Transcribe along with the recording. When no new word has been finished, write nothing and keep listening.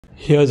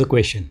Here's a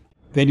question.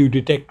 When you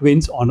detect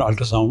twins on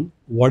ultrasound,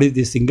 what is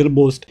the single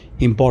most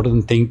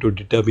important thing to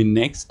determine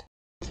next?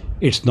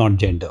 It's not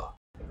gender,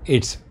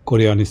 it's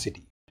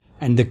chorionicity.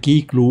 And the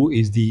key clue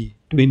is the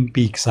twin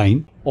peak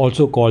sign,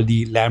 also called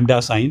the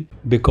Lambda sign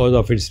because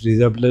of its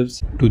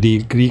resemblance to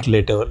the Greek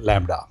letter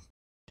lambda.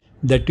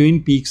 The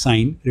twin peak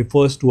sign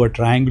refers to a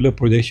triangular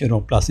projection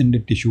of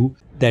placental tissue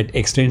that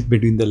extends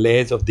between the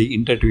layers of the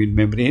intertwin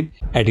membrane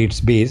at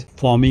its base,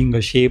 forming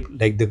a shape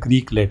like the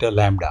Greek letter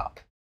lambda.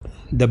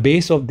 The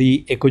base of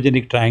the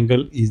echogenic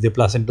triangle is the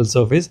placental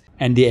surface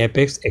and the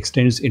apex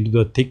extends into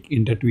the thick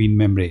intertwin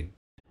membrane.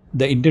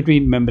 The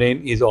intertwin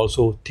membrane is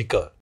also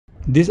thicker.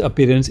 This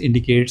appearance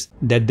indicates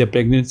that the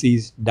pregnancy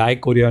is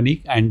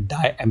dichorionic and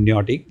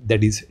diamniotic,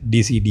 that is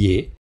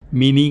DCDA,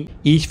 meaning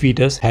each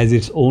fetus has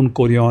its own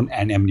chorion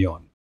and amnion.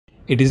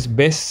 It is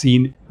best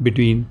seen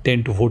between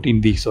 10 to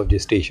 14 weeks of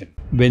gestation,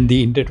 when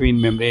the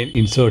intertwin membrane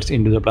inserts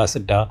into the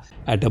placenta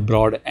at a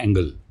broad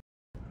angle.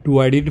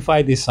 To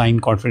identify this sign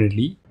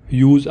confidently,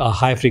 use a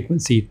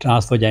high-frequency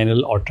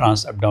transvaginal or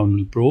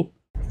transabdominal probe,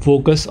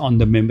 focus on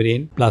the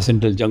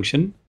membrane-placental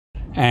junction,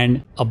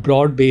 and a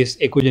broad-based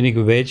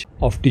echogenic wedge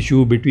of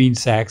tissue between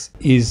sacs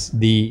is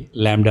the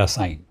lambda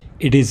sign.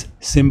 It is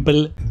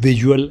simple,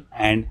 visual,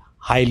 and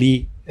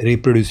highly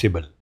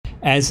reproducible.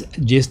 As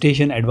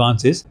gestation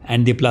advances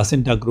and the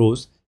placenta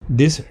grows,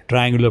 this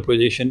triangular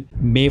projection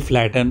may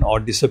flatten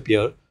or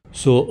disappear,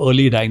 so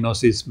early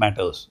diagnosis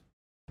matters.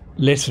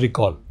 Let's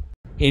recall.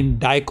 In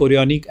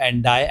dichorionic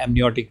and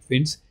diamniotic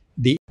twins,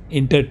 the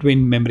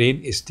intertwin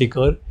membrane is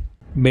thicker,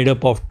 made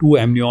up of 2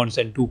 amnions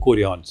and 2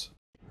 chorions.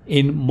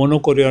 In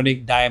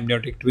monochorionic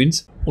diamniotic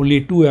twins,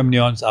 only 2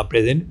 amnions are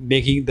present,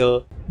 making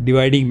the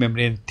dividing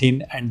membrane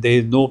thin and there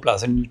is no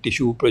placental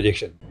tissue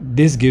projection.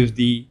 This gives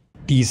the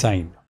T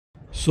sign.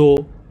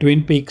 So,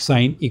 twin peak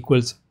sign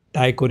equals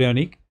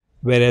dichorionic,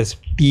 whereas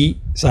T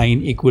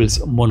sign equals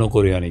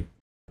monochorionic.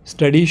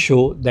 Studies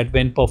show that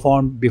when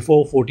performed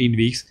before 14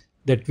 weeks,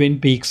 the twin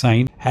peak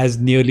sign has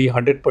nearly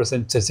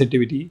 100%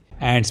 sensitivity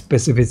and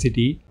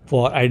specificity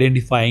for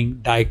identifying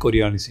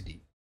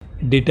dichorionicity.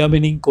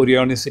 Determining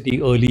chorionicity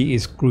early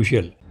is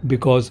crucial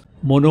because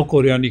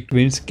monochorionic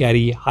twins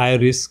carry higher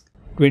risk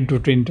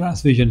twin-to-twin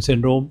transfusion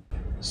syndrome,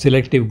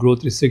 selective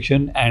growth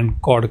restriction,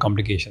 and cord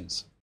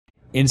complications.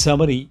 In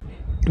summary,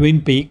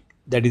 twin peak,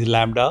 that is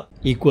lambda,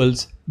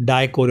 equals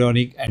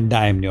dichorionic and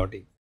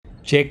diamniotic.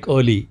 Check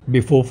early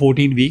before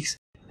 14 weeks.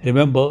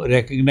 Remember,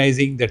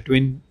 recognizing the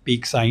twin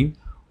peak sign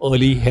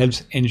early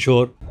helps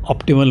ensure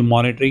optimal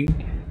monitoring,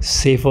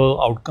 safer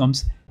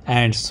outcomes,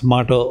 and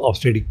smarter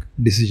obstetric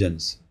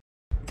decisions.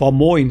 For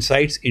more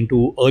insights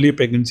into early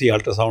pregnancy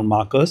ultrasound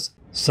markers,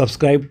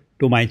 subscribe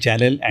to my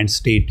channel and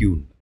stay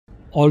tuned.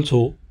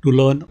 Also, to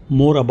learn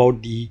more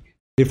about the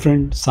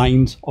different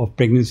signs of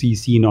pregnancy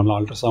seen on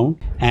ultrasound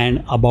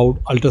and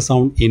about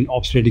ultrasound in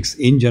obstetrics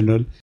in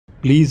general,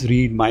 please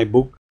read my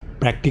book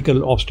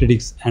Practical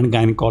Obstetrics and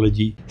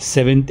Gynecology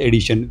 7th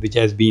edition, which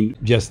has been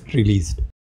just released.